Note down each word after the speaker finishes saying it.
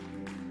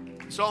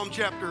Psalm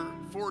chapter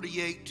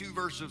 48, two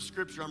verses of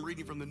scripture. I'm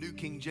reading from the New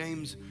King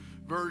James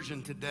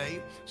Version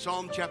today.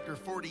 Psalm chapter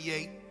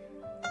 48.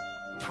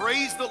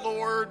 Praise the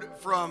Lord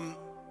from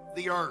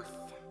the earth,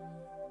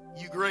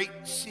 you great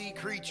sea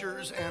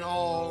creatures and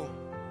all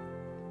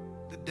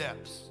the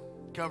depths.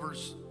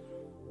 Covers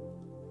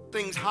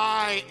things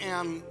high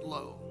and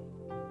low.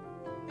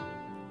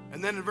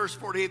 And then in verse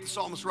 48, the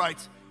psalmist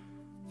writes,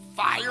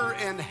 fire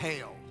and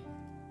hail,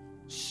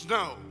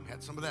 snow,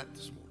 had some of that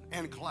this morning,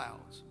 and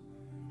clouds,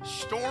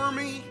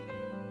 stormy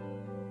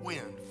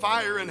wind,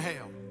 fire and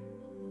hail,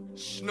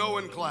 snow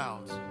and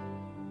clouds,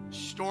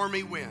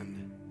 stormy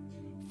wind,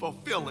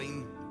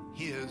 fulfilling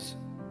his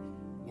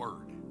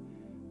word.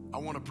 I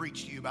want to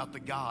preach to you about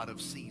the God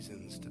of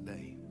seasons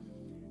today.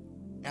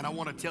 And I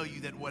want to tell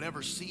you that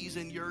whatever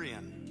season you're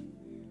in,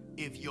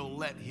 if you'll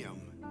let him,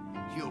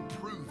 he'll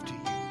prove to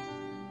you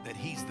that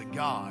he's the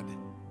God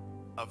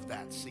of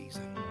that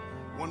season.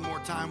 One more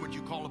time, would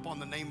you call upon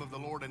the name of the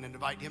Lord and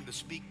invite him to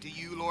speak to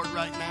you, Lord,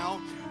 right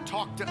now?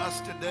 Talk to us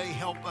today.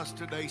 Help us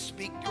today.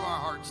 Speak to our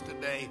hearts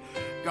today.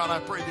 God, I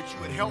pray that you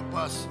would help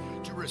us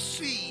to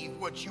receive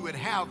what you would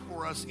have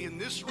for us in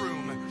this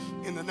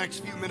room in the next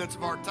few minutes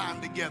of our time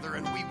together,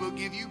 and we will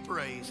give you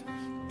praise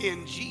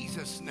in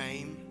Jesus'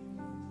 name.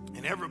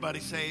 And everybody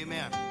say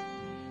amen.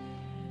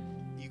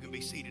 You can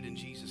be seated in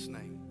Jesus'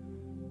 name.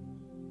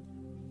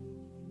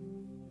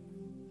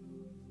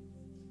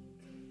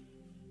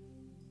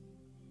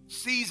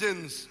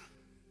 Seasons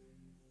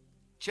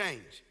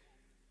change.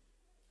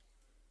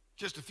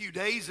 Just a few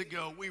days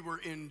ago, we were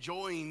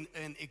enjoying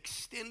an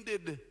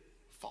extended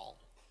fall.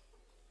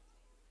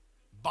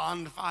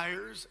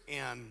 Bonfires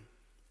and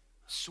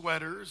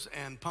sweaters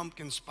and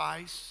pumpkin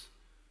spice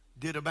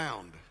did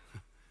abound.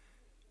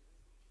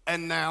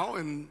 And now,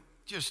 in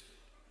just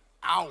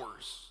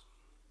hours,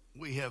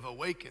 we have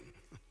awakened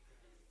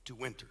to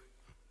winter.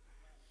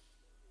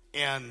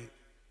 And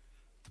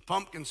the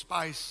pumpkin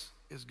spice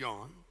is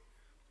gone.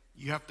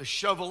 You have to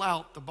shovel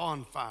out the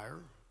bonfire,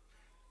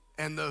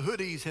 and the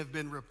hoodies have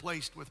been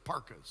replaced with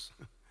parkas.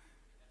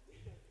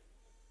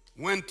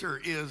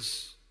 Winter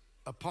is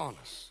upon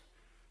us.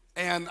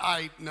 And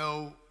I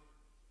know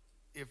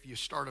if you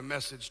start a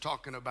message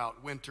talking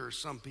about winter,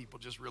 some people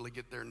just really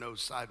get their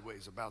nose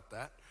sideways about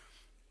that.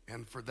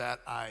 And for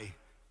that, I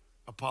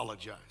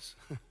apologize.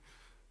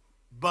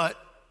 But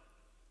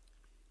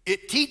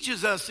it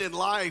teaches us in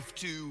life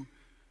to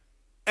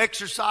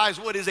exercise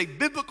what is a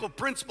biblical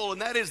principle,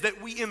 and that is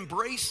that we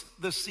embrace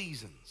the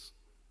seasons.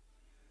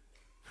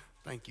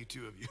 Thank you,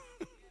 two of you.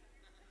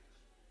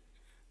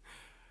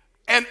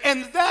 And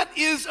that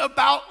is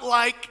about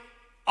like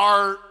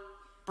our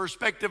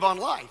perspective on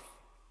life.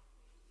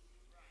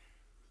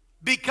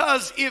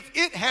 Because if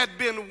it had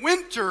been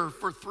winter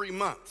for 3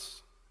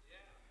 months,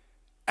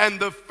 and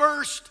the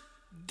first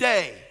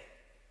day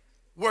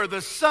where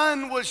the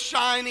sun was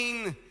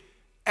shining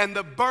and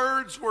the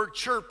birds were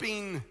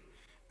chirping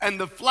and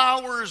the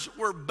flowers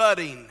were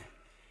budding,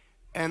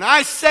 and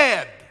I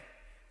said,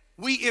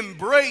 we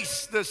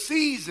embrace the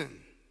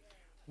season,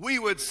 we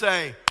would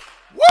say,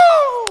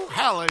 woo,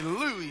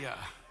 hallelujah.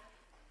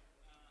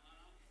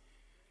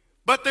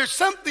 But there's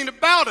something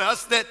about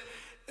us that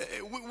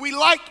we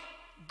like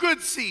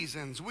good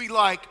seasons. We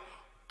like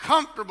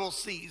comfortable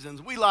seasons.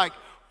 We like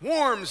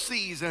warm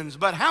seasons.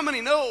 But how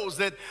many knows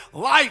that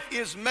life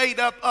is made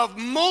up of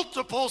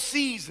multiple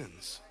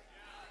seasons?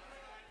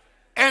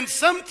 And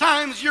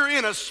sometimes you're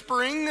in a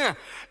spring,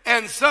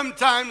 and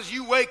sometimes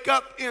you wake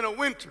up in a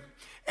winter.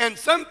 And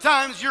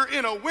sometimes you're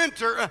in a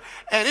winter,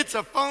 and it's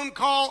a phone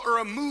call or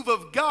a move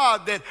of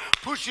God that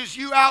pushes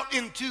you out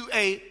into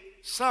a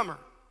summer.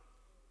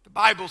 The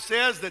Bible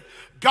says that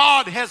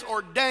God has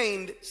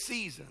ordained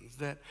seasons,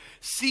 that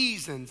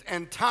seasons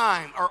and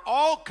time are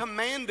all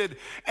commanded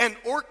and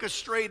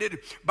orchestrated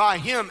by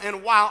him.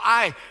 And while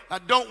I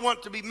don't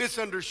want to be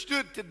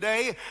misunderstood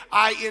today,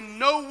 I in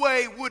no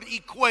way would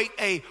equate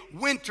a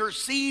winter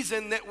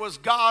season that was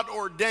God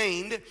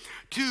ordained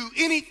to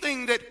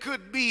anything that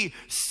could be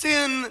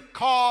sin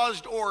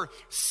caused or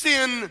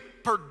sin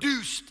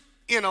produced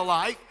in a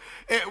life.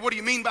 What do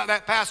you mean by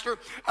that, Pastor?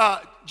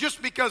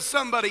 Just because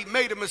somebody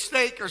made a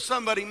mistake or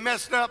somebody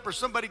messed up or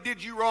somebody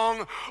did you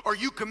wrong or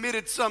you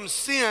committed some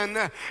sin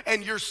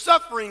and you're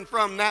suffering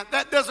from that,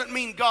 that doesn't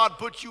mean God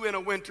put you in a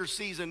winter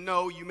season.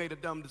 No, you made a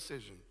dumb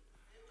decision.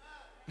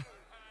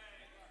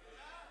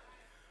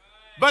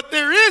 But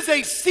there is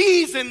a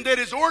season that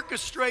is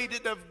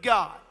orchestrated of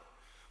God.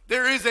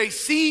 There is a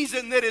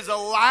season that is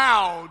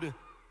allowed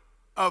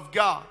of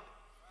God.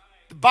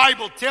 The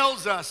Bible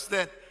tells us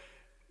that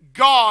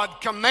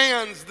God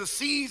commands the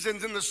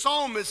seasons, and the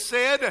psalmist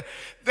said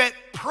that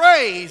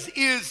praise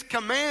is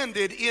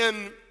commanded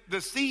in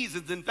the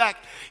seasons. In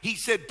fact, he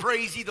said,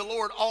 praise ye the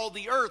Lord, all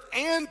the earth,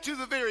 and to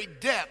the very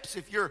depths.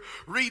 If you're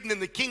reading in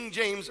the King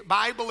James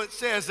Bible, it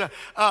says,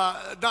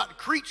 not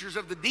creatures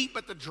of the deep,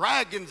 but the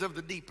dragons of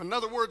the deep. In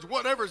other words,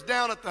 whatever's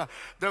down at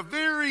the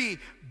very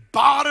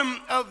bottom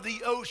of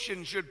the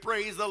ocean should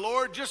praise the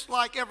Lord, just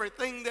like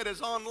everything that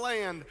is on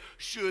land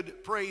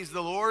should praise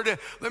the Lord.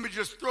 Let me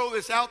just throw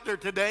this out there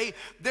today.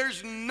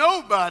 There's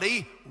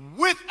nobody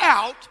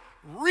without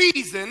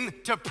reason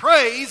to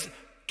praise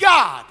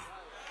God.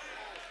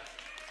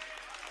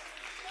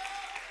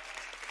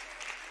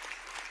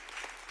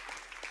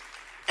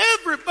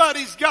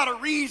 Everybody's got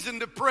a reason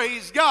to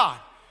praise God.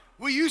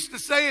 We used to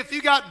say if you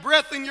got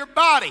breath in your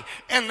body,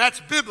 and that's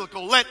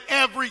biblical, let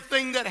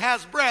everything that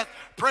has breath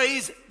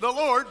praise the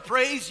Lord,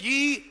 praise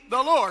ye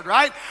the Lord,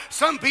 right?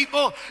 Some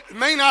people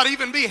may not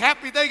even be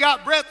happy they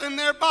got breath in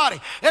their body.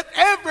 If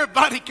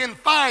everybody can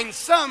find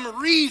some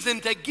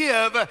reason to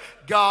give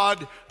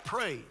God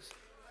praise.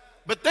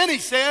 But then he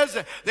says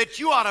that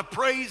you ought to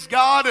praise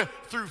God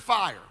through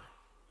fire.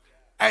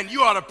 And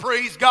you ought to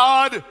praise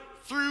God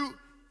through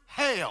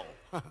hail.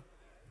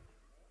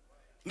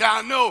 Now,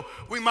 I know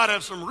we might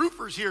have some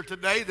roofers here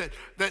today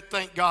that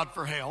thank God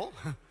for hail.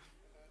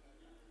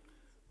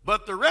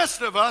 But the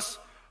rest of us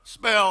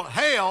spell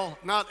hail,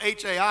 not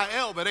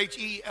H-A-I-L, but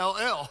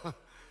H-E-L-L.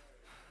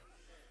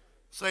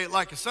 Say it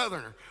like a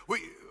southerner.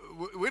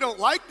 We don't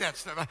like that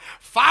stuff.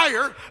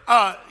 Fire,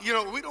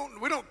 we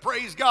don't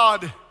praise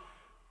God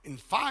in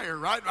fire,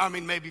 right? I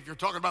mean, maybe if you're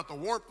talking about the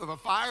warmth of a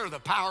fire, the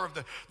power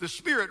of the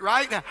Spirit,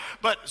 right?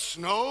 But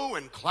snow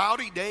and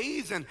cloudy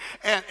days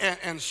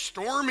and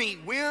stormy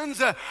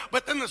winds.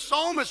 But then the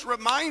psalmist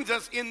reminds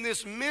us in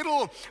this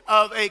middle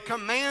of a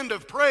command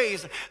of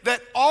praise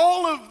that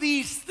all of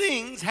these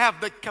things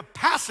have the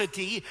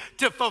capacity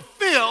to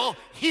fulfill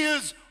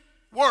his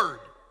word.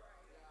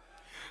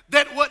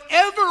 That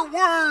whatever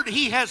word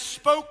he has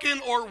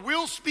spoken or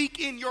will speak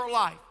in your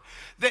life,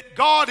 that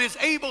God is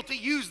able to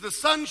use the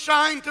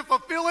sunshine to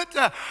fulfill it,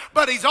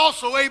 but he's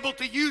also able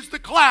to use the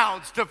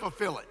clouds to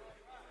fulfill it.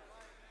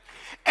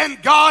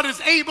 And God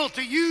is able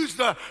to use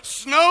the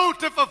snow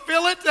to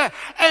fulfill it,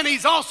 and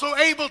he's also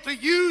able to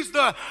use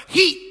the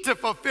heat to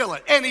fulfill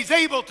it. And he's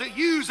able to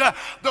use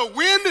the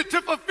wind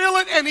to fulfill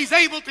it, and he's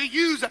able to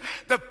use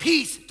the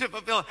peace to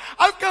fulfill it.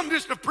 I've come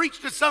just to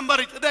preach to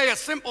somebody today a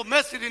simple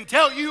message and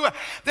tell you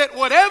that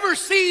whatever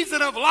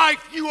season of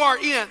life you are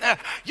in,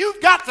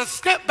 you've got to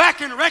step back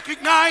and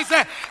recognize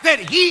that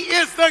he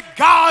is the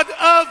God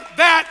of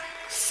that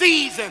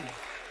season.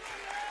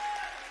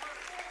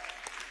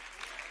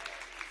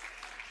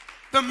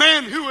 The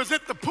man who was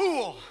at the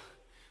pool,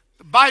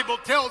 the Bible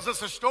tells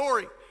us a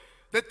story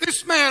that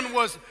this man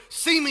was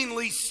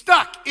seemingly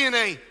stuck in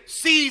a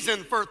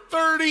season for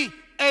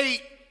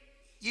 38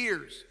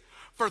 years.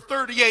 For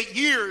 38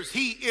 years,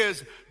 he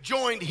is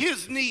joined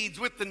his needs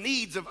with the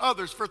needs of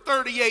others. For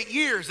 38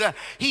 years,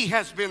 he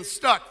has been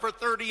stuck. For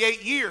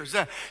 38 years,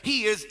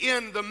 he is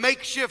in the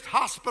makeshift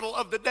hospital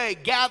of the day,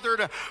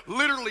 gathered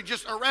literally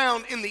just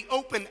around in the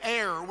open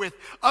air with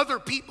other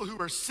people who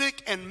are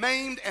sick and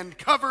maimed and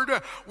covered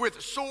with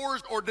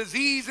sores or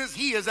diseases.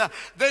 He is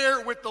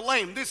there with the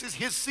lame. This is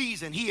his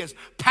season. He is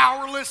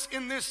powerless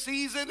in this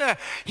season.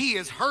 He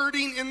is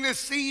hurting in this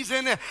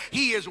season.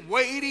 He is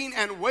waiting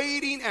and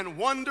waiting and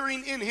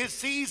wondering in his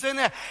season.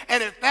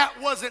 And if that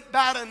wasn't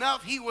bad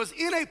enough, he was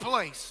in a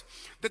place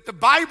that the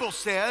Bible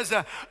says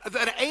that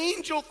an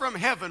angel from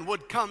heaven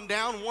would come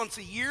down once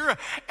a year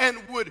and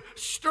would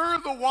stir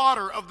the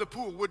water of the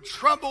pool, would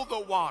trouble the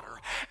water.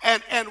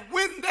 And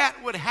when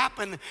that would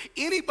happen,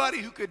 anybody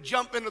who could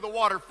jump into the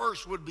water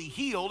first would be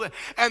healed,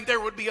 and there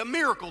would be a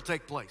miracle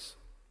take place.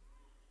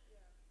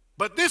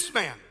 But this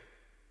man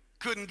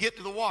couldn't get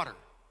to the water.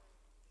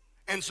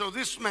 And so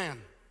this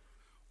man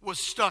was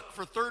stuck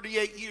for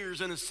 38 years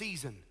in a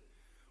season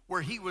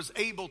where he was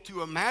able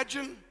to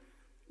imagine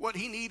what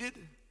he needed.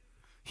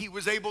 He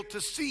was able to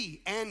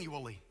see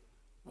annually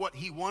what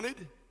he wanted,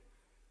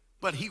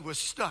 but he was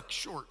stuck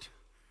short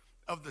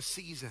of the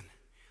season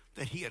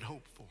that he had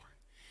hoped for.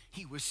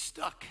 He was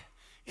stuck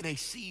in a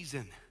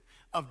season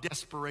of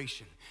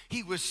desperation.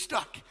 He was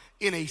stuck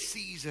in a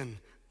season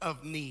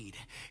of need.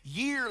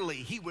 Yearly,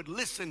 he would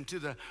listen to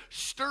the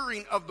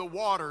stirring of the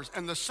waters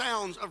and the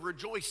sounds of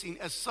rejoicing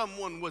as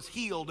someone was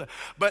healed.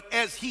 But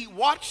as he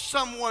watched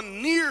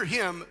someone near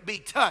him be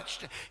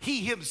touched,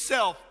 he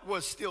himself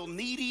was still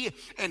needy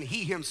and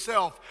he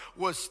himself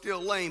was still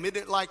lame. Isn't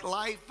it like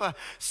life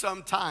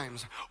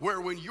sometimes,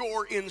 where when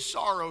you're in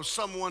sorrow,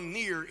 someone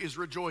near is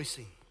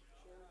rejoicing?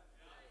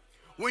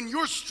 When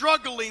you're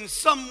struggling,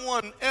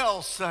 someone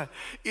else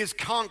is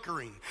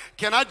conquering.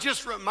 Can I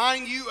just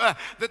remind you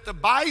that the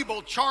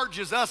Bible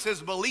charges us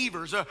as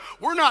believers,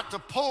 we're not to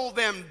pull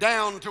them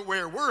down to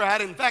where we're at.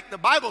 In fact, the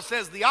Bible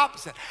says the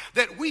opposite,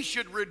 that we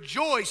should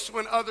rejoice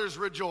when others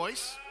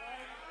rejoice.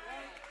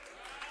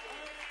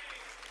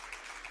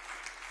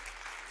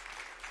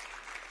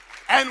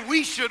 And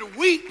we should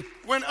weep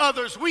when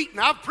others weep.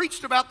 Now, I've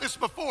preached about this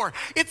before.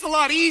 It's a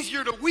lot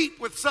easier to weep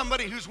with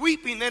somebody who's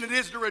weeping than it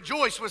is to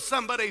rejoice with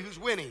somebody who's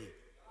winning.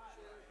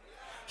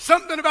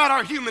 Something about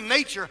our human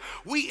nature.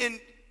 We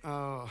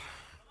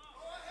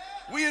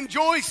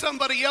enjoy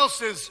somebody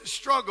else's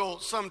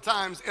struggle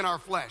sometimes in our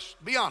flesh.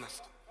 Be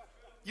honest.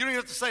 You don't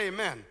even have to say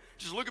amen.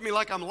 Just look at me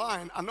like I'm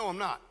lying. I know I'm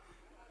not.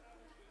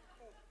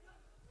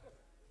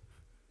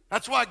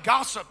 That's why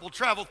gossip will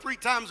travel 3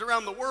 times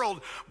around the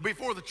world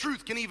before the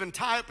truth can even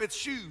tie up its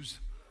shoes.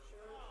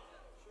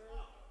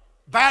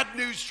 Bad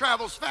news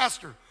travels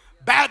faster.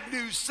 Bad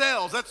news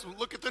sells.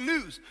 Look at the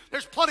news.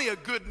 There's plenty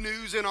of good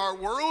news in our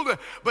world,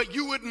 but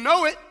you wouldn't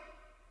know it.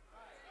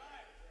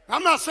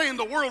 I'm not saying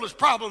the world is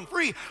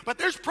problem-free, but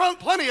there's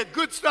plenty of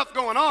good stuff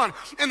going on,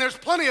 and there's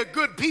plenty of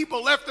good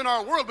people left in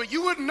our world, but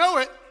you wouldn't know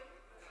it.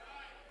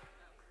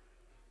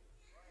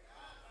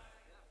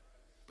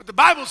 But the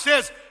Bible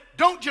says,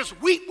 don't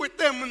just weep with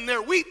them when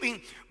they're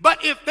weeping,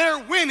 but if they're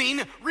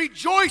winning,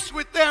 rejoice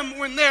with them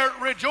when they're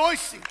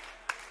rejoicing.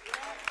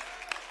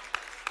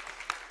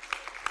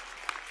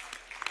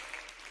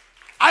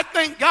 I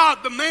thank God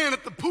the man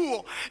at the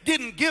pool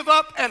didn't give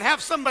up and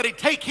have somebody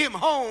take him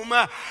home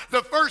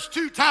the first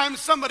 2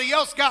 times somebody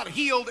else got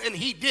healed and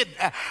he didn't.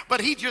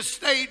 But he just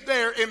stayed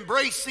there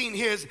embracing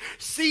his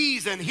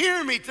season.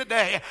 Hear me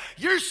today.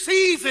 Your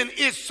season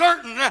is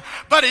certain,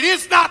 but it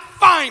is not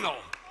final.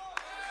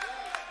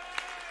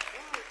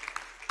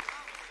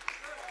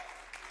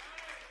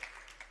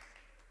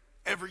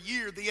 Every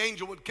year the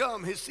angel would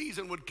come, his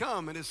season would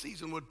come, and his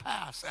season would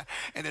pass,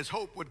 and his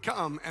hope would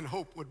come, and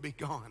hope would be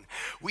gone.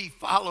 We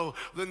follow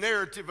the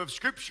narrative of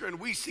Scripture, and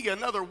we see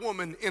another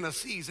woman in a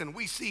season.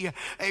 We see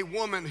a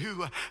woman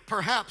who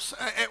perhaps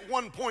at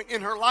one point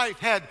in her life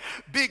had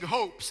big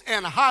hopes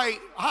and high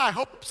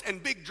hopes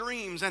and big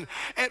dreams. And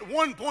at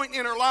one point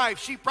in her life,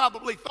 she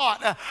probably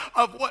thought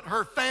of what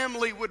her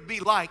family would be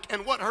like,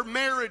 and what her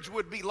marriage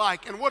would be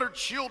like, and what her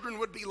children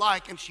would be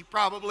like. And she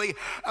probably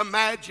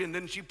imagined,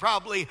 and she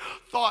probably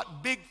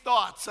thought big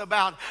thoughts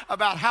about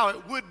how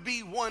it would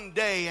be one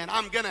day, and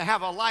I'm going to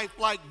have a life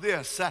like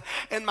this,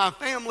 and my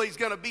family's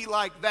going to be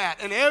like that,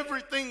 and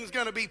everything's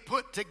going to be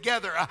put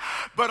together.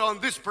 But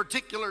on this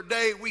particular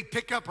day, we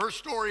pick up her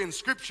story in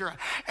Scripture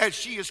as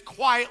she is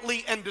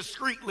quietly and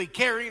discreetly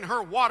carrying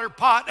her water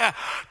pot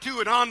to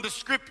a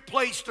nondescript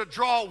place to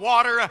draw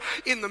water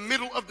in the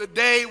middle of the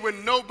day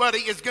when nobody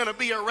is going to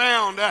be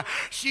around.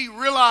 She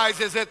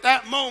realizes at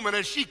that moment,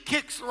 as she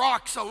kicks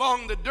rocks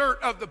along the dirt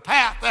of the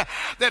path,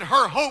 that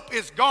her hope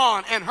is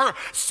gone and her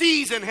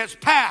season has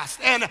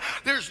passed, and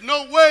there's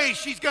no way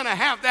she's going to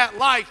have that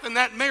life and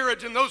that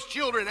marriage and those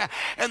children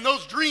and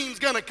those dreams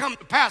going to come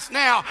to pass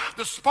now.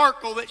 The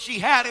sparkle that she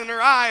had in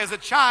her eye as a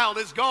child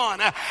is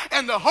gone,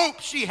 and the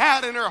hope she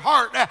had in her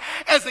heart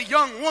as a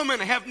young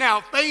woman have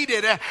now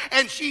faded,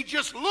 and she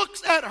just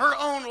looks at her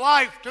own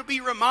life to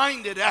be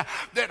reminded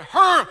that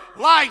her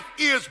life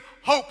is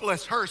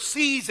hopeless. Her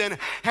season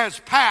has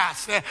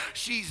passed.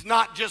 She's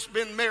not just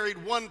been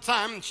married one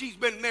time, she's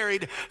been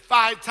married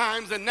 5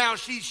 times, and now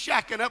she's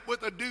shacking up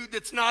with a dude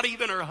that's not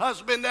even her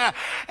husband,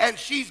 and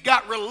she's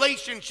got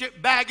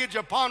relationship baggage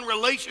upon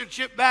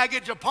relationship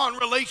baggage upon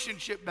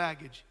relationship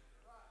baggage.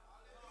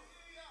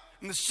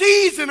 And the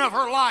season of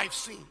her life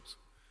seems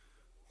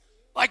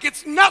like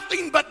it's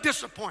nothing but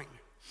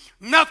disappointment,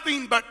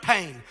 nothing but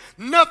pain,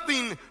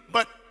 nothing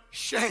but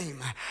shame.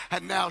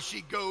 And now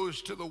she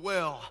goes to the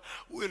well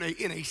in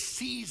a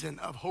season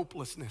of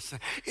hopelessness,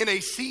 in a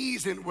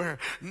season where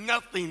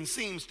nothing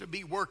seems to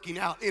be working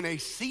out, in a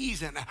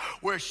season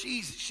where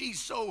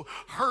she's so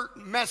hurt,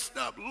 messed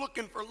up,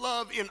 looking for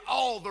love in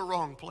all the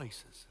wrong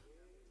places.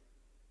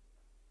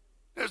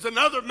 There's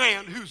another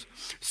man whose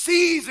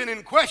season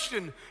in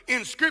question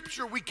in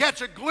Scripture, we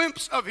catch a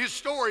glimpse of his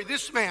story.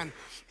 This man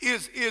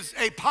is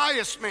a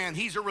pious man.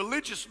 He's a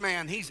religious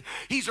man.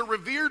 He's a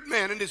revered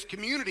man in his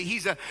community.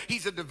 He's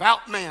a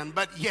devout man.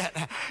 But yet,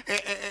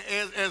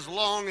 as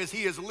long as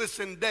he has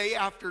listened day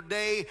after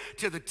day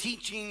to the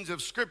teachings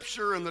of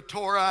Scripture and the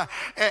Torah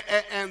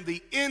and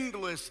the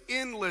endless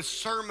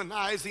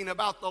sermonizing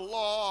about the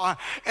law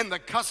and the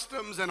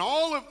customs and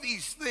all of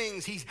these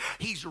things,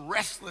 he's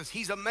restless.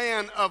 He's a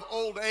man of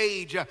old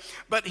age.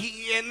 But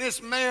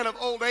this man of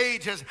old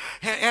age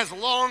has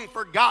long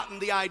forgotten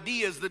the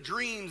ideas, the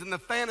dreams, and the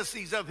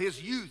fantasies of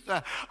his youth,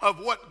 of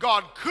what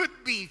God could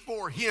be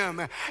for him.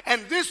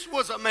 And this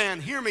was a man,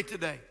 hear me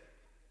today,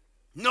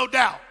 no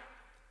doubt,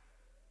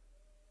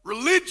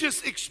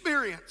 religious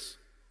experience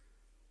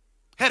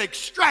had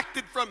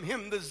extracted from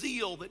him the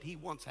zeal that he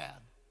once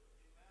had.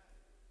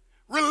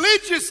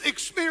 Religious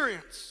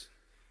experience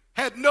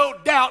had no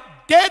doubt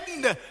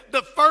deadened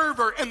the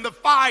fervor and the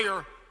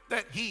fire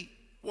that he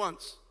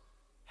once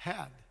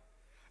had.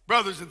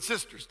 Brothers and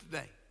sisters,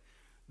 today,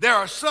 there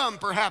are some,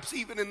 perhaps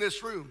even in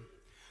this room,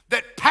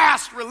 that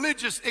past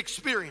religious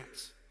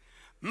experience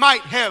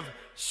might have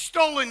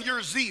stolen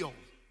your zeal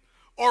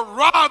or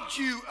robbed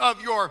you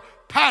of your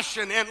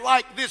passion. And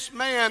like this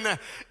man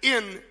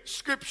in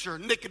Scripture,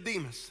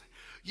 Nicodemus,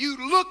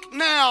 you look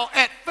now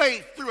at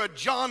faith through a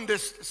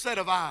jaundiced set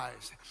of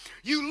eyes.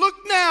 You look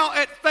now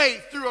at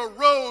faith through a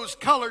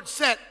rose-colored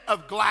set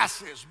of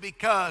glasses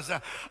because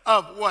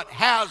of what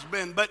has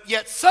been. But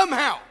yet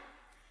somehow,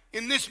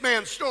 in this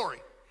man's story,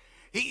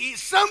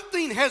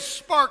 Something has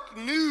sparked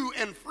new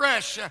and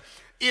fresh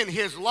in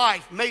his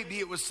life. Maybe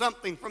it was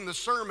something from the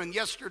sermon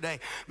yesterday.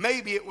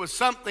 Maybe it was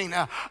something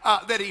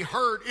that he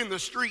heard in the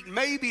street.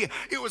 Maybe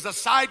it was a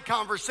side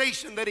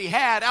conversation that he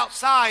had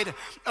outside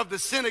of the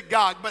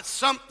synagogue. But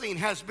something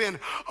has been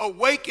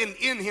awakened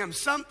in him.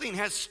 Something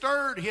has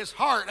stirred his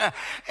heart.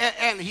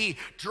 And he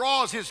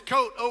draws his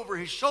coat over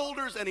his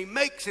shoulders and he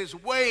makes his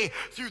way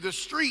through the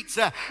streets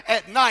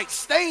at night,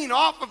 staying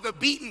off of the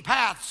beaten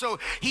path so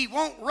he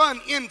won't run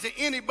into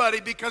anybody,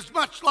 because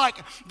much like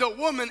the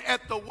woman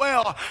at the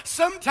well,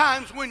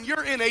 sometimes when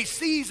you're in a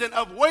season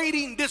of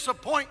waiting,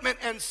 disappointment,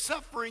 and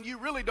suffering, you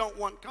really don't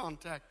want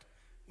contact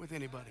with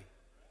anybody.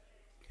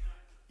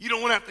 You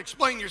don't want to have to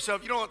explain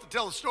yourself. You don't have to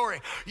tell a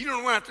story. You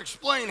don't want to have to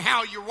explain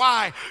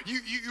why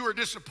you were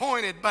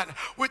disappointed. But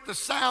with the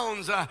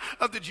sounds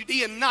of the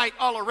Judean night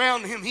all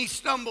around him, he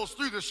stumbles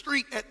through the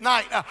street at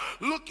night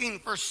looking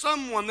for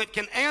someone that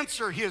can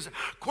answer his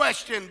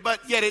question. But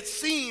yet it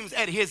seems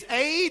at his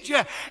age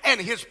and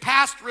his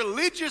past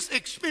religious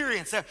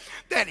experience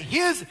that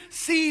his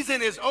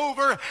season is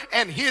over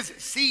and his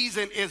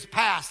season is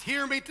past.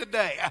 Hear me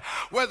today.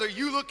 Whether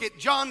you look at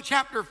John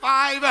chapter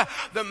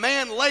 5, the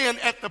man laying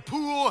at the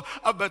pool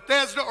of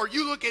Bethesda, or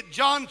you look at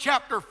John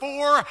chapter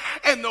 4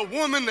 and the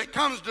woman that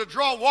comes to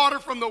draw water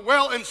from the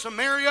well in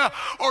Samaria,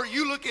 or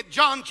you look at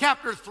John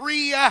chapter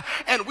 3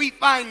 and we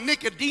find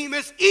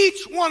Nicodemus,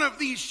 each one of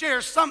these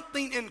shares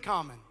something in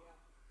common.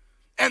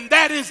 And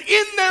that is,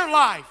 in their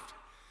life,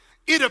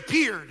 it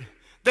appeared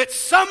that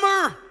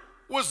summer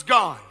was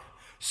gone,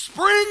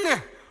 spring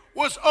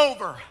was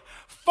over,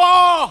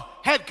 fall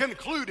had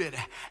concluded,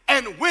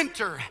 and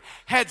winter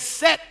had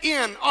set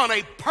in on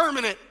a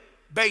permanent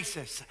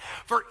basis.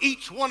 For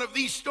each one of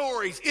these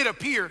stories, it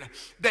appeared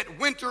that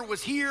winter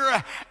was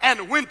here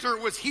and winter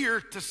was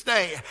here to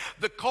stay.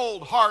 The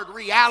cold, hard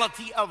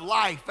reality of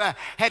life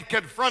had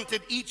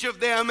confronted each of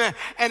them,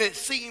 and it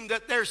seemed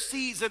that their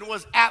season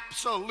was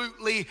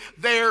absolutely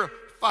their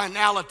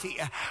finality.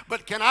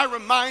 But can I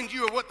remind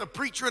you of what the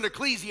preacher in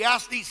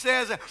Ecclesiastes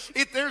says?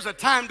 If there's a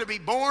time to be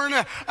born,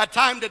 a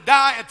time to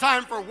die, a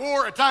time for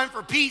war, a time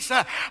for peace,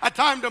 a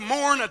time to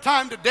mourn, a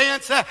time to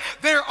dance,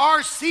 there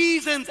are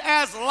seasons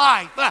as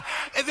life.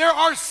 There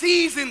are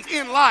seasons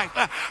in life.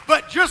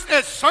 But just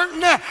as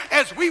certain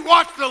as we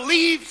watch the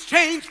leaves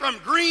change from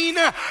green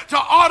to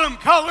autumn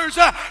colors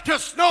to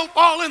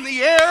snowfall in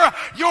the air,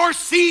 your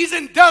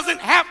season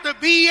doesn't have to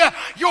be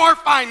your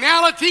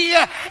finality,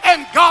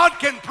 and God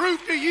can prove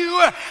to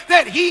you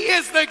that He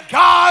is the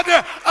God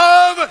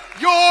of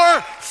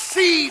your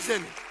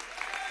season.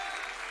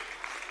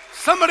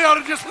 Somebody ought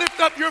to just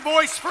lift up your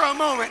voice for a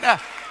moment.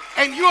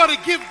 And you ought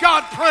to give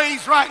God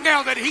praise right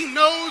now that He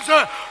knows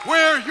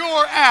where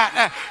you're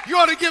at. You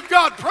ought to give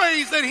God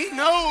praise that He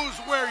knows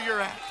where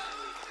you're at.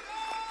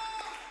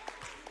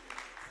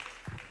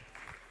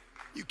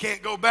 You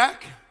can't go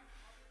back.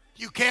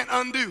 You can't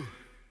undo.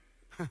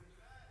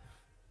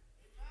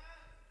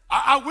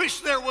 I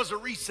wish there was a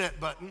reset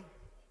button.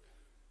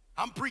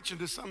 I'm preaching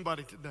to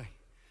somebody today.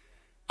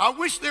 I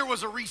wish there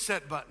was a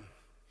reset button.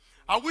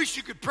 I wish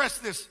you could press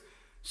this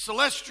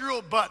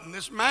celestial button,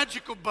 this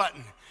magical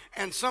button,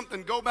 and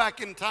something go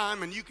back in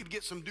time and you could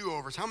get some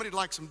do-overs. How many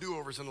like some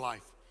do-overs in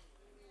life?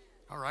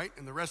 All right,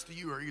 and the rest of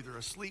you are either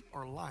asleep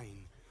or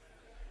lying.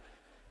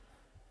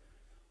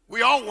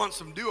 We all want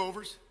some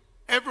do-overs.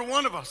 Every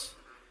one of us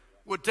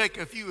would take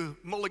a few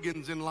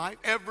mulligans in life.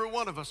 Every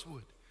one of us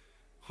would.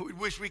 We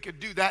wish we could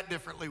do that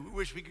differently. We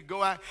wish we could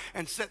go out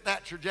and set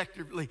that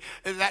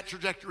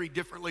trajectory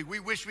differently. We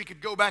wish we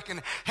could go back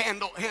and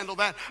handle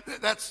that.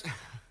 That's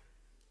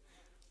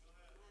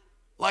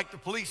like the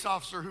police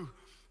officer who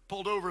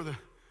pulled over the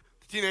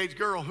teenage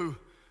girl who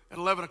at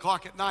 11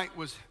 o'clock at night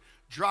was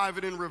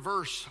driving in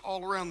reverse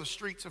all around the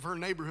streets of her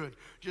neighborhood,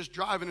 just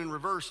driving in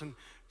reverse. And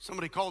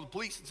somebody called the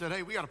police and said,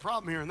 "Hey, we got a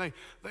problem here." And they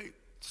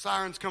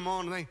sirens come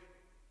on and they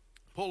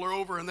pull her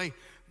over and they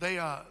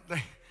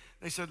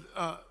said,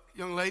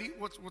 "Young lady,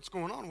 what's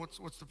going on?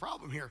 What's the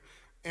problem here?"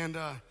 And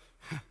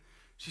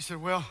she said,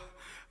 "Well,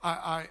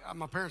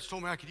 my parents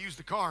told me I could use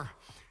the car."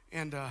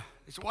 And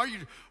they said, why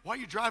are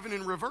you driving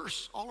in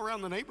reverse all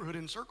around the neighborhood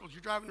in circles? You're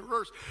driving in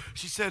reverse.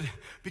 She said,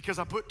 "Because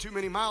I put too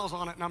many miles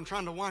on it and I'm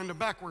trying to wind them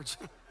backwards."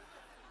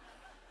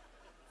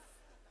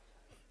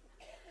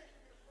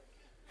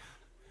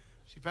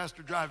 She passed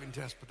her driving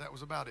test, but that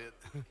was about it.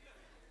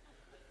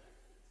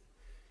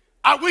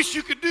 I wish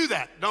you could do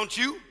that, don't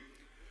you?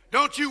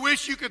 Don't you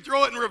wish you could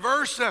throw it in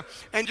reverse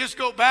and just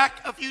go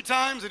back a few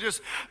times and just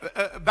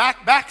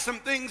back some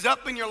things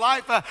up in your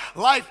life?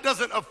 Life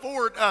doesn't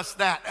afford us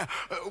that.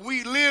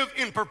 We live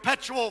in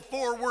perpetual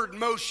forward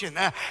motion,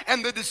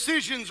 and the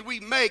decisions we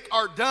make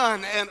are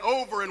done and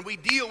over, and we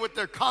deal with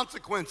their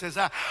consequences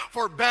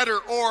for better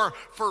or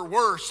for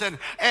worse.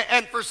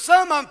 And for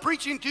some I'm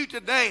preaching to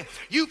today,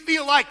 you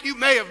feel like you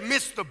may have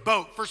missed the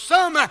boat. For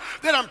some that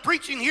I'm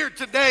preaching here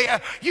today,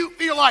 you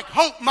feel like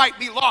hope might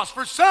be lost.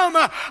 For some,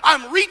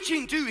 I'm reaching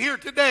preaching to here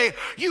today,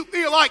 you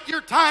feel like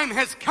your time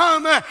has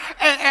come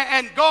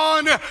and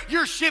gone.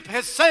 Your ship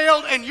has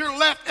sailed and you're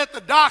left at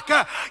the dock.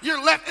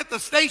 You're left at the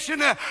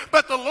station.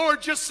 But the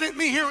Lord just sent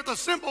me here with a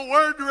simple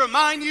word to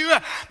remind you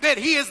that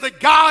He is the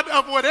God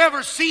of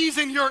whatever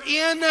season you're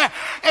in.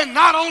 And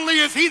not only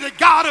is He the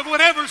God of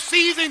whatever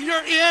season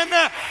you're in,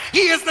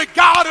 He is the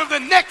God of the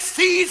next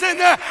season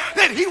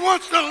that He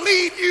wants to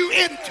lead you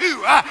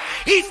into.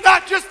 He's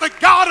not just the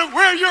God of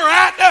where you're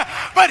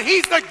at, but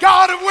He's the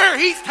God of where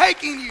He's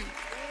taking you.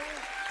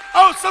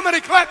 Oh,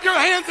 somebody clap your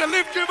hands and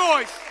lift your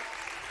voice.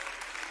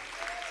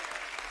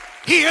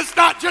 He is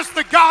not just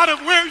the God of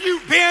where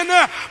you've been,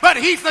 but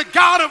He's the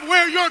God of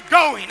where you're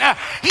going.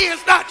 He is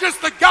not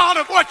just the God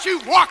of what you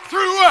walked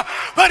through,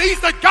 but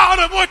He's the God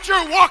of what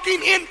you're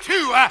walking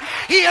into.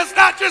 He is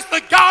not just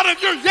the God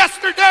of your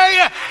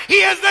yesterday, He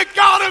is the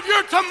God of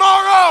your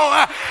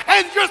tomorrow.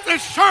 And just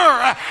as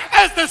sure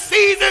as the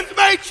seasons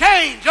may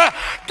change,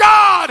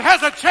 God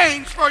has a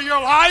change for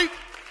your life.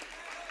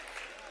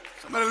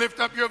 Somebody lift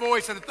up your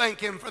voice and thank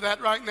Him for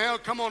that right now.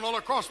 Come on, all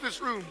across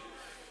this room.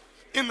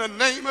 In the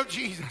name of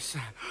Jesus.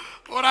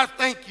 Lord, I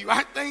thank you.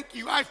 I thank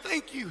you. I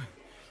thank you.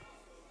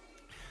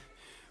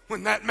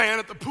 When that man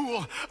at the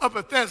pool of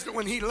Bethesda,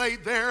 when he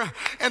laid there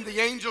and the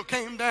angel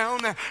came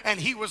down and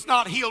he was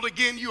not healed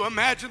again, you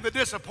imagine the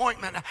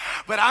disappointment.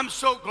 But I'm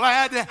so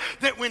glad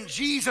that when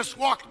Jesus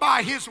walked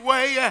by his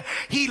way,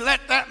 He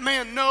let that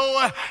man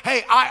know,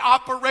 hey, I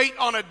operate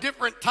on a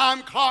different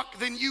time clock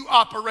than you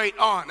operate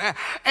on.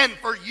 And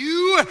for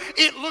you,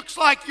 it looks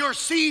like your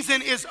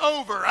season is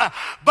over.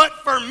 But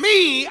for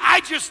me,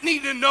 I just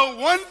need to know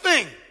one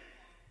thing.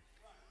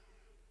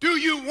 Do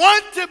you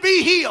want to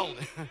be healed?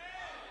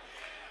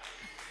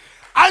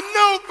 I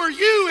know for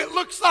you it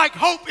looks like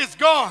hope is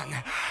gone,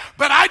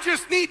 but I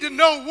just need to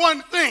know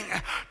one thing.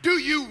 Do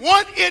you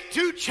want it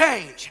to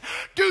change?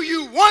 Do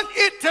you want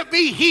it to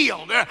be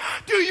healed?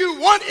 Do you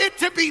want it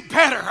to be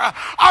better?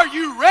 Are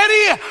you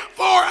ready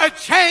for a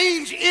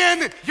change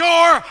in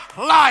your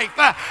life?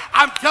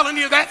 I'm telling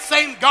you, that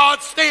same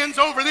God stands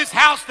over this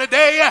house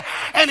today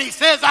and He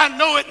says, I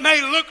know it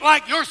may look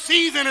like your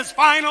season is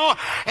final,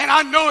 and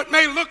I know it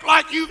may look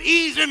like you've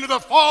eased into the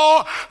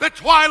fall, the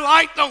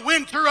twilight, the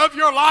winter of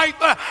your life,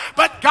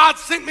 but God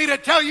sent me to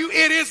tell you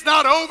it is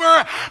not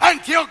over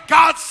until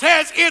God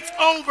says it's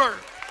over.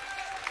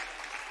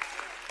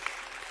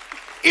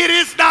 It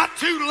is not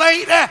too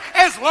late.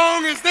 As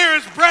long as there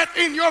is breath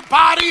in your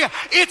body,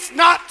 it's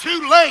not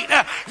too late.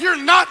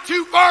 You're not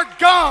too far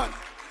gone.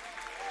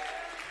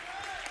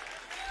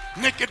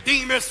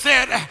 Nicodemus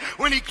said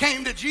when he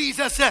came to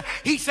Jesus,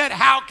 he said,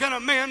 how can a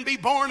man be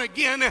born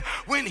again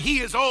when he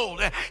is old?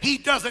 He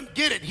doesn't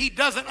get it. He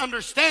doesn't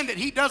understand it.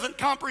 He doesn't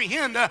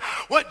comprehend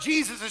what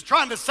Jesus is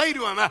trying to say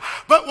to him.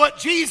 But what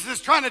Jesus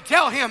is trying to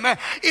tell him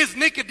is,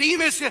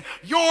 Nicodemus,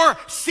 your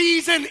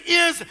season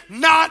is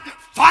not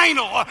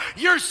final.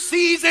 Your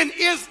season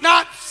is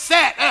not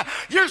set.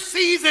 Your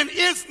season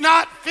is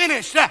not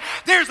finished.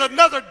 There's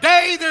another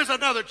day. There's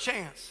another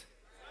chance.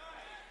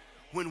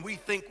 When we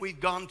think we've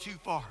gone too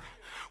far,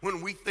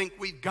 when we think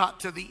we've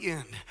got to the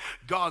end,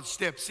 God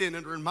steps in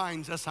and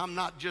reminds us, I'm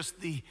not just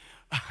the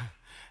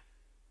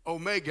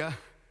Omega,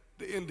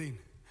 the ending,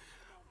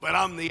 but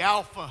I'm the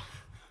Alpha,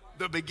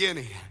 the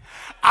beginning.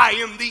 I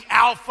am the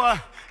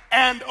Alpha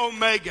and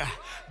Omega,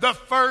 the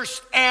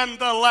first and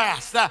the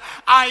last.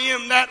 I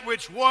am that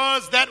which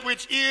was, that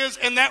which is,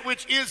 and that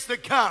which is to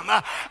come.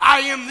 I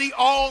am the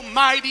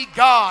Almighty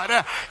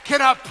God. Can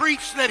I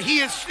preach that He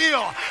is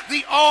still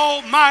the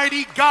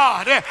Almighty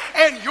God?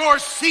 And your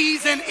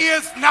season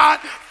is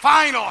not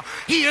final.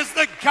 He is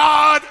the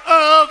God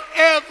of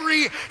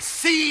every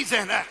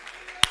season.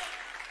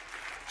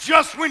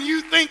 Just when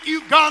you think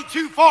you've gone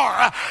too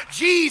far,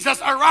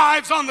 Jesus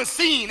arrives on the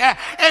scene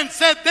and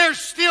said, there's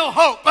still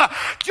hope.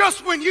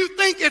 Just when you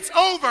think it's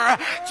over,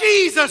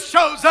 Jesus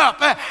shows up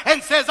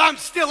and says, I'm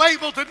still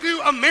able to do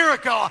a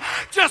miracle.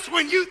 Just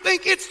when you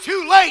think it's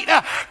too late,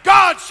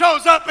 God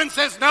shows up and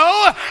says,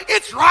 no,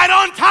 it's right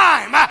on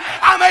time.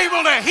 I'm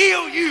able to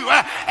heal you,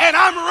 and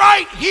I'm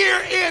right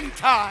here in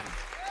time.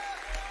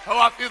 Oh,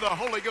 I feel the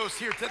Holy Ghost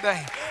here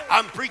today.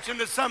 I'm preaching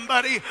to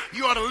somebody.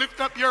 You ought to lift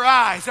up your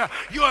eyes.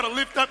 You ought to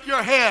lift up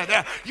your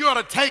head. You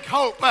ought to take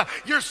hope.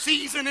 Your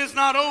season is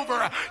not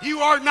over.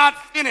 You are not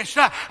finished.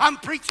 I'm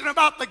preaching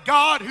about the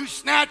God who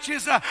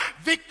snatches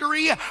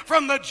victory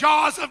from the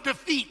jaws of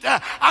defeat.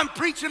 I'm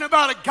preaching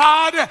about a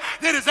God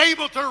that is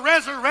able to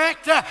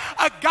resurrect,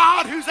 a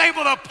God who's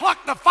able to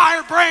pluck the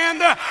firebrand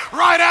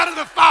right out of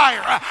the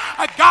fire,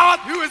 a God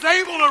who is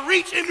able to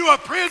reach into a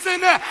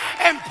prison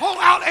and pull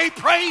out a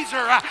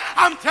praiser.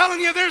 I'm telling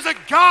you, there's a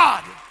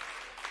God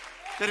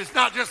that is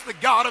not just the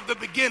God of the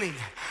beginning,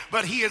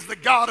 but He is the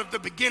God of the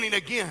beginning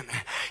again.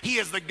 He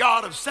is the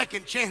God of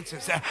second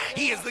chances.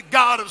 He is the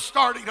God of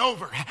starting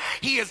over.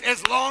 He is,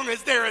 as long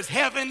as there is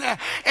heaven,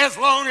 as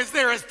long as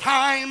there is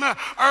time,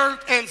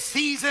 earth, and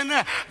season,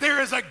 there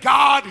is a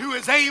God who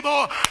is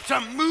able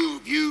to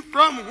move you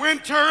from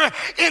winter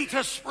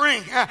into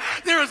spring.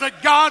 There is a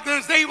God that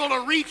is able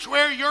to reach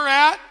where you're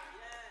at.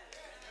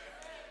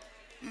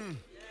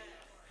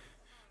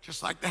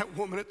 Just like that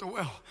woman at the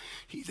well,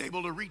 he's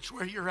able to reach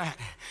where you're at.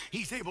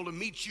 He's able to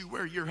meet you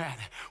where you're at.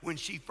 When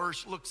she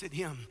first looks at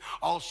him,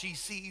 all she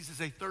sees is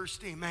a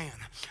thirsty man.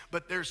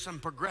 But there's some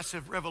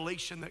progressive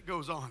revelation that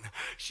goes on.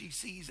 She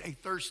sees a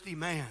thirsty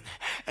man.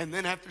 And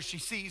then after she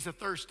sees a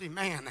thirsty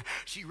man,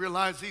 she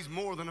realizes he's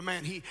more than a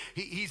man.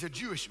 He's a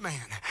Jewish man.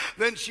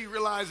 Then she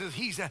realizes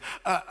he's an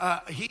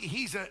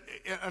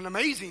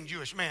amazing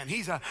Jewish man.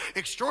 He's an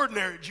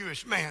extraordinary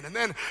Jewish man. And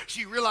then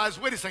she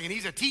realized, wait a second,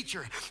 he's a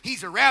teacher.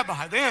 He's a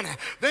rabbi.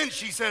 Then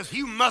she says,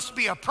 you must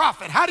be a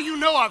prophet. How do you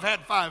know I've had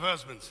 5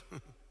 husbands?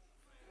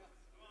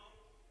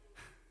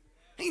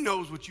 He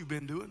knows what you've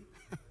been doing.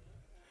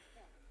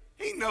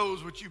 He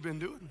knows what you've been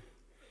doing.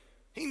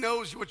 He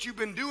knows what you've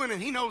been doing,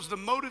 and he knows the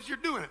motives you're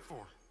doing it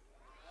for.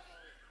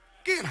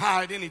 Can't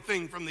hide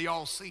anything from the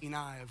all-seeing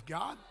eye of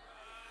God.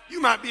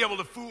 You might be able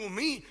to fool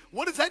me.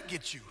 What does that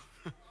get you?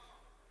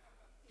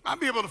 Might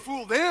be able to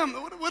fool them.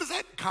 What does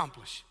that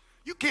accomplish?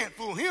 You can't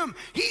fool him.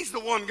 He's the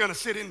one going to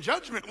sit in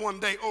judgment one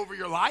day over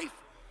your life.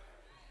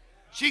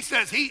 She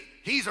says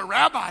he's a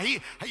rabbi.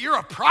 You're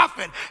a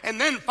prophet. And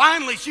then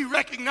finally she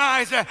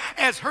recognized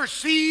as her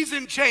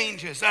season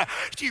changes,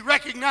 she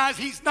recognized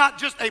he's not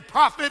just a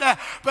prophet,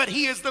 but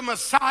he is the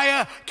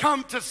Messiah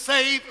come to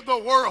save the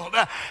world.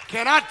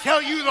 Can I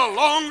tell you, the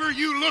longer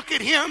you look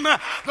at him,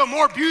 the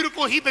more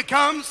beautiful he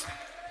becomes.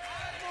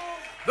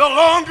 The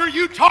longer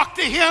you talk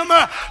to him,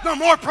 the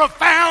more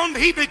profound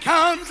he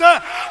becomes.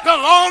 The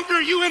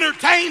longer you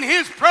entertain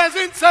his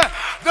presence,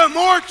 the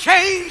more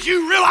change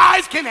you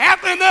realize can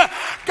happen.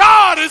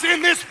 God is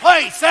in this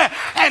place,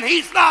 and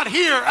he's not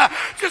here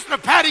just to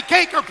patty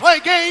cake or play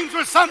games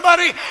with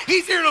somebody.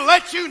 He's here to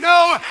let you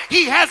know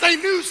he has a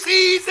new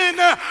season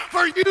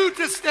for you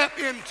to step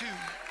into.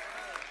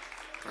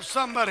 For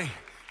somebody,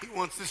 he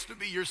wants this to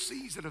be your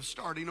season of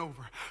starting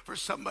over. For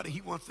somebody,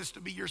 he wants this to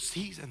be your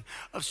season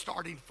of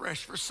starting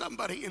fresh. For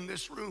somebody in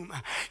this room,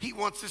 he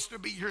wants this to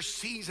be your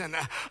season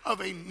of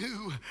a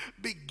new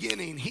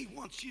beginning. He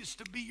wants this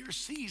to be your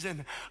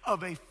season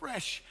of a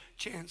fresh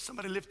chance.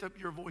 Somebody lift up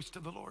your voice to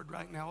the Lord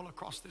right now all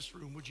across this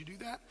room. Would you do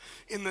that?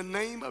 In the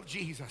name of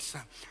Jesus,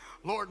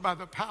 Lord, by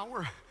the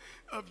power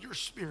of your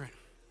Spirit,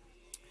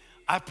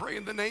 I pray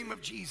in the name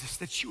of Jesus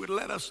that you would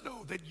let us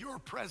know that your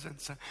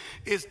presence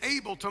is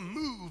able to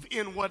move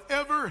in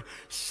whatever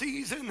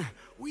season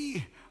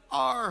we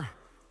are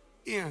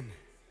in.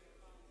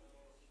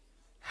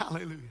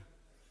 Hallelujah.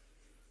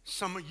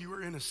 Some of you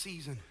are in a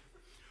season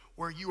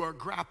where you are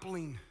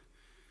grappling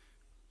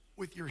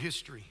with your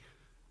history.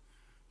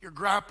 You're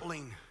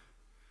grappling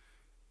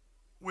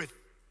with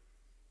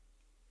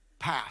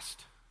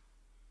past.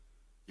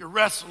 You're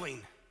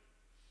wrestling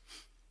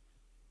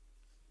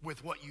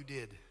with what you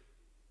did.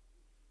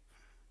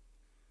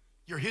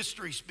 Your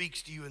history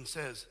speaks to you and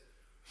says,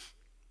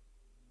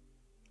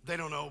 they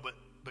don't know,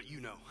 but you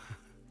know.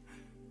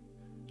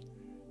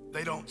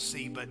 They don't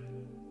see, but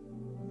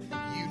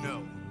you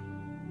know.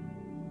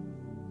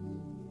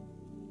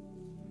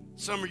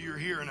 Some of you are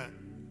here in a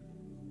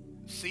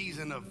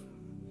season of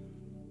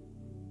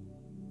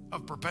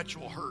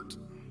perpetual hurt.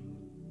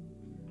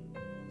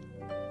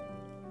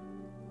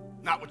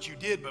 Not what you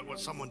did, but what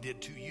someone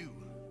did to you.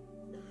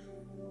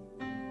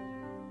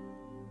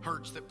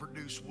 Hurts that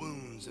produce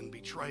wounds and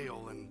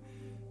betrayal and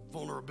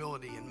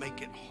vulnerability and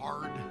make it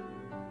hard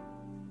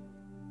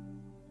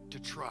to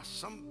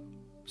trust.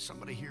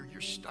 Somebody here,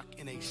 you're stuck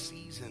in a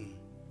season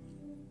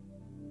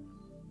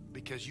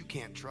because you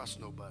can't trust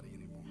nobody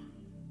anymore.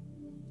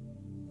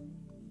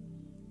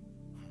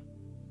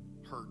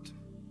 Hurt.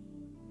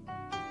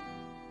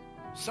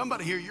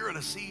 Somebody here, you're in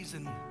a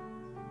season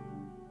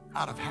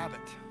out of habit.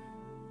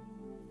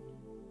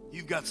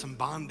 You've got some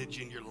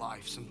bondage in your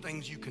life, some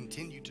things you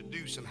continue to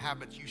do, some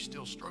habits you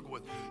still struggle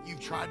with.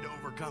 You've tried to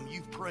overcome,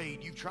 you've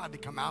prayed, you've tried to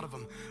come out of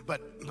them,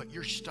 but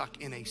you're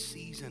stuck in a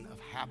season of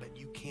habit.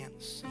 You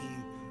can't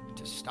seem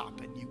to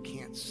stop it. You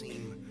can't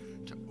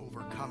seem to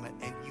overcome it,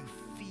 and you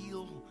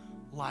feel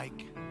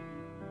like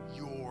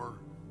you're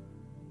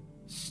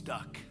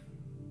stuck.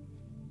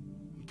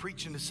 I'm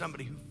preaching to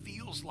somebody who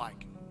feels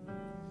like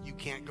you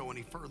can't go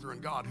any further in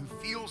God, who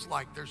feels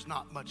like there's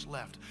not much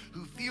left,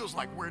 who feels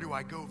like, where do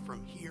I go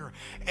from here?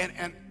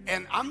 And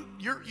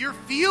your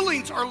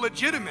feelings are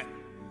legitimate,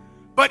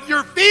 but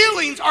your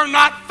feelings are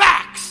not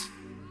facts.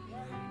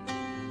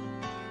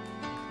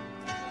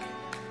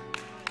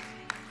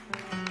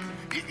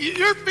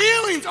 Your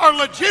feelings are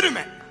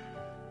legitimate,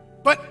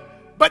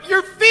 but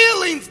your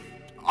feelings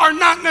are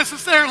not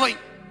necessarily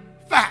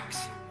facts.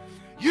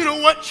 You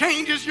know what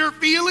changes your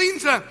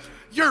feelings?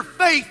 Your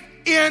faith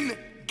in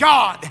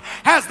God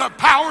has the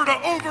power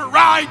to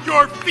override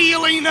your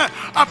feeling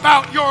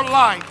about your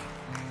life.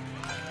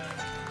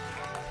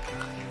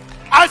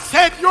 I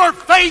said your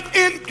faith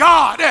in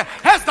God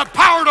has the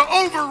power to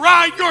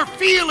override your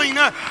feeling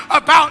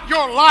about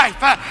your life.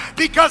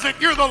 Because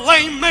if you're the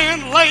lame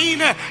man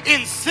laying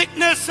in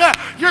sickness,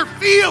 your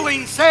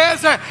feeling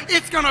says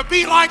it's going to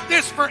be like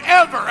this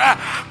forever.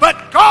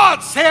 But God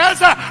says,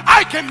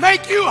 I can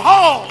make you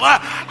whole.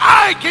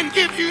 I can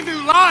give you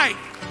new life.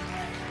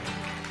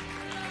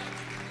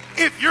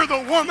 If you're the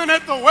woman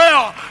at the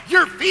well,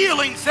 your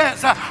feeling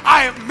says,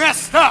 I have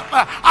messed up.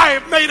 I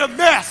have made a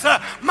mess.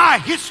 My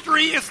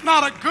history is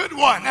not a good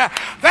one.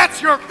 That's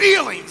your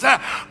feelings.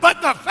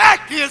 But the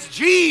fact is,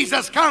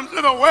 Jesus comes to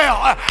the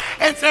well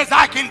and says,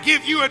 I can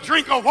give you a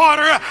drink of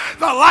water,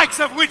 the likes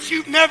of which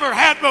you've never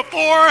had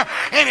before.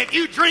 And if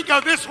you drink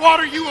of this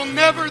water, you will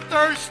never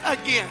thirst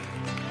again.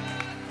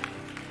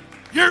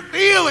 Your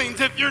feelings,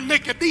 if you're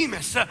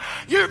Nicodemus,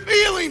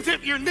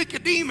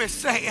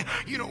 say,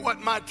 you know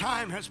what, my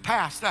time has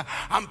passed.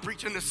 I'm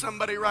preaching to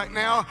somebody right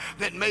now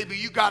that maybe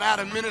you got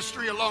out of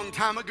ministry a long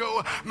time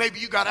ago.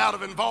 Maybe you got out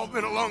of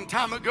involvement a long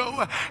time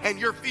ago, and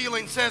your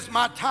feeling says,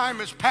 my time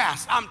has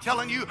passed. I'm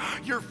telling you,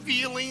 your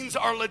feelings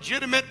are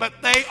legitimate, but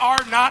they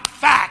are not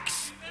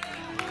facts.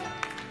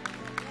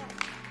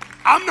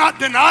 I'm not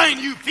denying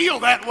you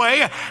feel that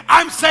way.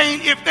 I'm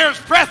saying if there's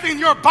breath in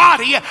your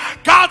body,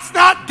 God's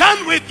not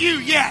done with you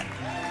yet.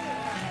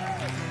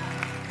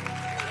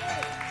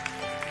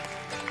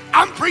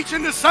 I'm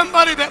preaching to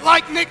somebody that,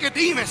 like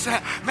Nicodemus,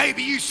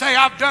 maybe you say,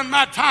 I've done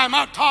my time.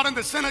 I've taught in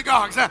the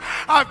synagogues.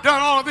 I've done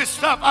all of this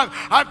stuff.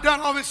 I've done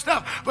all this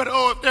stuff. But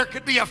oh, if there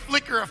could be a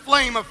flicker, a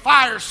flame of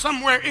fire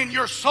somewhere in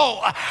your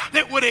soul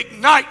that would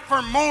ignite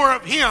for more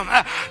of Him,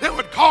 that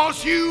would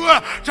cause you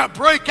to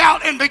break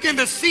out and begin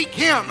to seek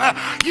Him,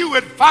 you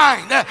would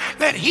find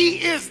that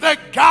He is the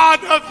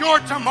God of your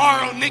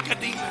tomorrow,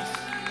 Nicodemus.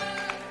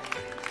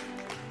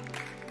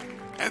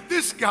 And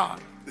this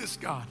God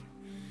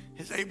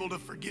is able to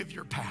forgive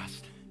your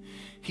past.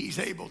 He's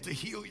able to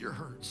heal your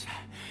hurts,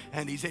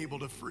 and He's able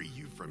to free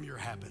you from your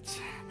habits.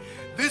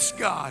 This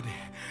God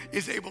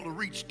is able to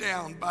reach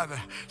down by the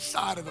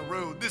side of the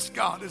road. This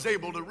God is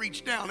able to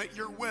reach down at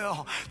your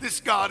well. This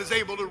God is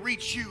able to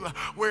reach you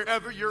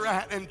wherever you're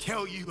at and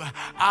tell you,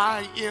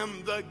 I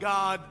am the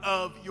God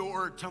of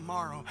your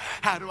tomorrow.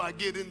 How do I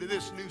get into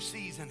this new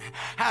season?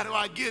 How do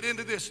I get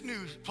into this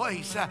new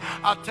place?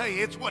 I'll tell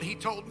you, it's what He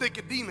told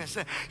Nicodemus.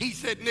 He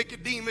said,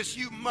 Nicodemus,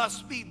 you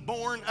must be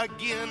born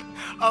again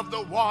of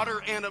the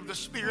water and of the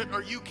Spirit,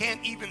 or you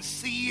can't even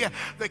see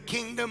the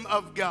kingdom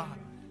of God.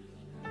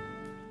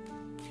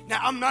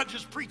 Now, I'm not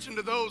just preaching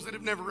to those that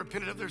have never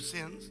repented of their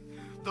sins,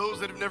 those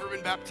that have never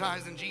been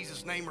baptized in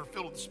Jesus' name or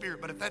filled with the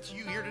Spirit. But if that's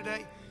you here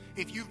today,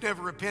 if you've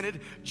never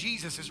repented,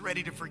 Jesus is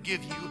ready to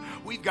forgive you.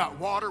 We've got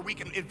water.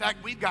 In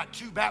fact, we've got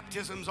 2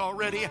 baptisms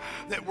already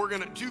that we're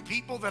going to, 2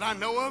 people that I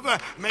know of,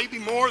 maybe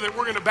more, that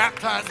we're going to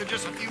baptize in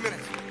just a few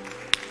minutes.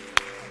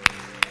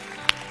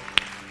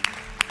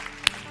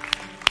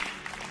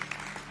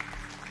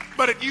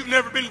 But if you've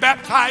never been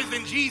baptized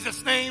in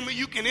Jesus' name,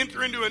 you can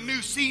enter into a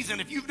new season.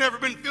 If you've never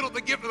been filled with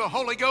the gift of the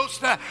Holy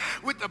Ghost,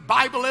 with the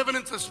Bible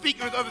evidence of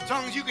speaking with other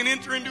tongues, you can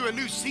enter into a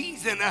new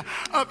season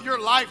of your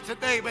life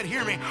today. But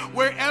hear me,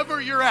 wherever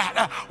you're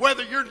at,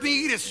 whether your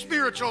need is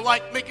spiritual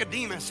like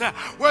Nicodemus,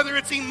 whether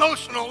it's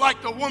emotional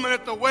like the woman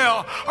at the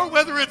well, or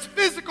whether it's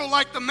physical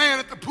like the man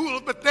at the pool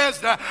of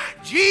Bethesda,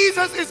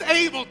 Jesus is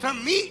able to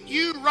meet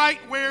you right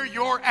where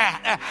you're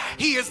at.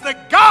 He is the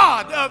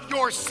God of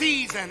your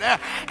season,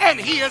 and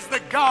He is the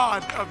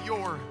God of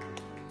your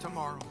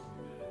tomorrow.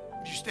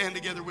 Would you stand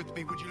together with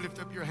me? Would you lift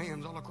up your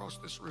hands all across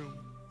this room?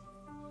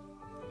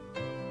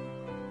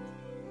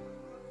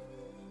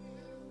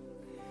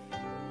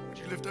 Would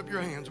you lift up your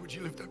hands? Would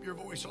you lift up your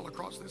voice all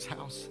across this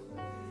house?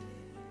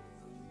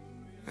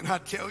 And I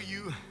tell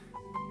you,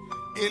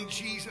 in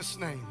Jesus'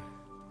 name,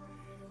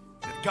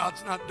 that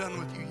God's not done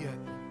with you yet.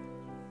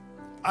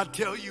 I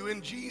tell you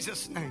in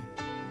Jesus' name,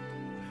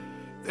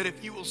 that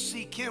if you will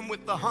seek Him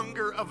with the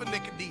hunger of a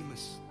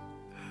Nicodemus,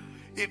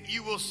 if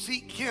you will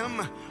seek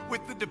Him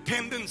with the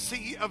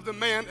dependency of the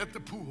man at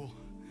the pool,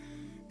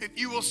 if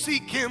you will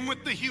seek Him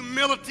with the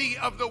humility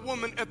of the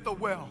woman at the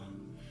well,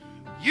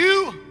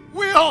 you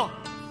will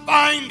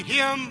find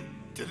Him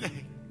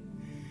today.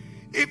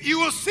 If you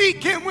will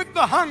seek Him with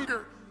the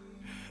hunger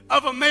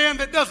of a man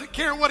that doesn't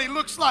care what he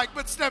looks like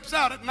but steps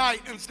out at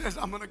night and says,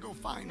 I'm going to go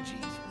find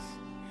Jesus.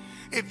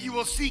 If you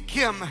will seek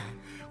Him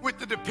with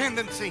the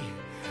dependency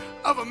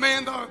of a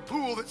man on a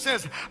pool that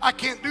says, I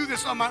can't do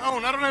this on my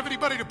own. I don't have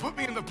anybody to put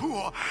me in the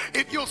pool.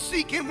 If you'll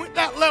seek Him with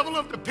that level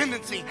of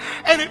dependency,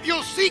 and if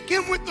you'll seek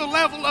Him with the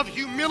level of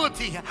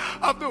humility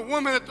of the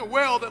woman at the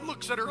well that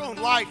looks at her own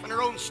life and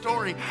her own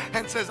story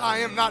and says, I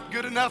am not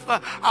good enough.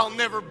 I'll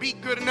never be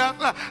good enough.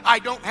 I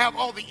don't have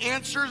all the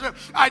answers.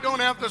 I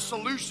don't have the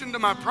solution to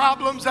my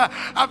problems.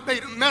 I've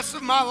made a mess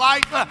of my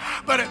life.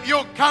 But if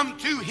you'll come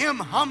to Him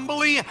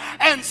humbly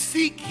and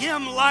seek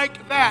Him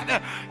like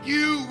that,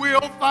 you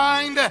will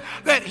find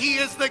that He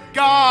is the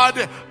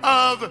God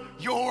of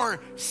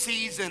your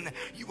season.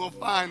 You will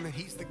find that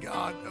He's the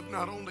God of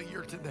not only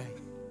your today,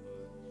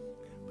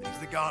 but He's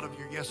the God of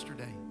your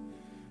yesterday,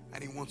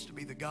 and He wants to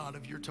be the God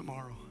of your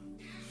tomorrow.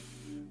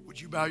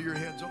 Would you bow your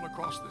heads all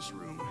across this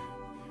room?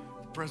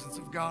 The presence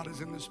of God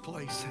is in this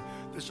place.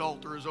 This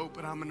altar is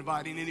open. I'm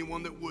inviting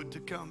anyone that would to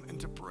come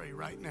and to pray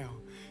right now.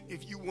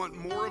 If you want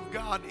more of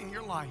God in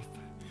your life,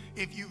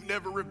 if you've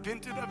never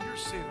repented of your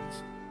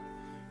sins,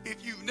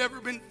 if you've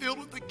never been filled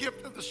with the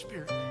gift of the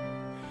Spirit,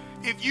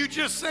 if you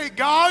just say,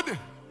 God,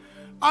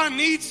 I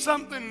need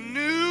something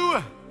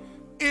new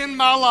in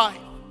my life.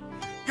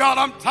 God,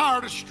 I'm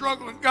tired of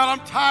struggling. God,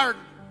 I'm tired.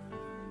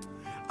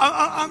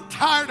 I'm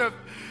tired of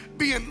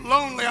being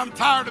lonely. I'm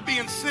tired of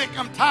being sick.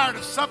 I'm tired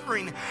of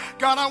suffering.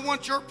 God, I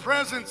want your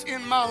presence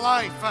in my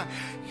life.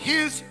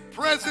 His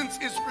presence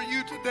is for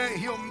you today.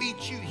 He'll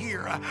meet you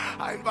here.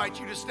 I invite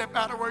you to step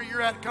out of where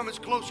you're at, come as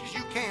close as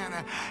you can,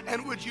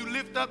 and would you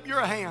lift up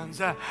your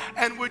hands,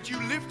 and would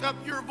you lift up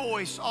your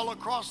voice all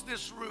across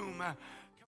this room?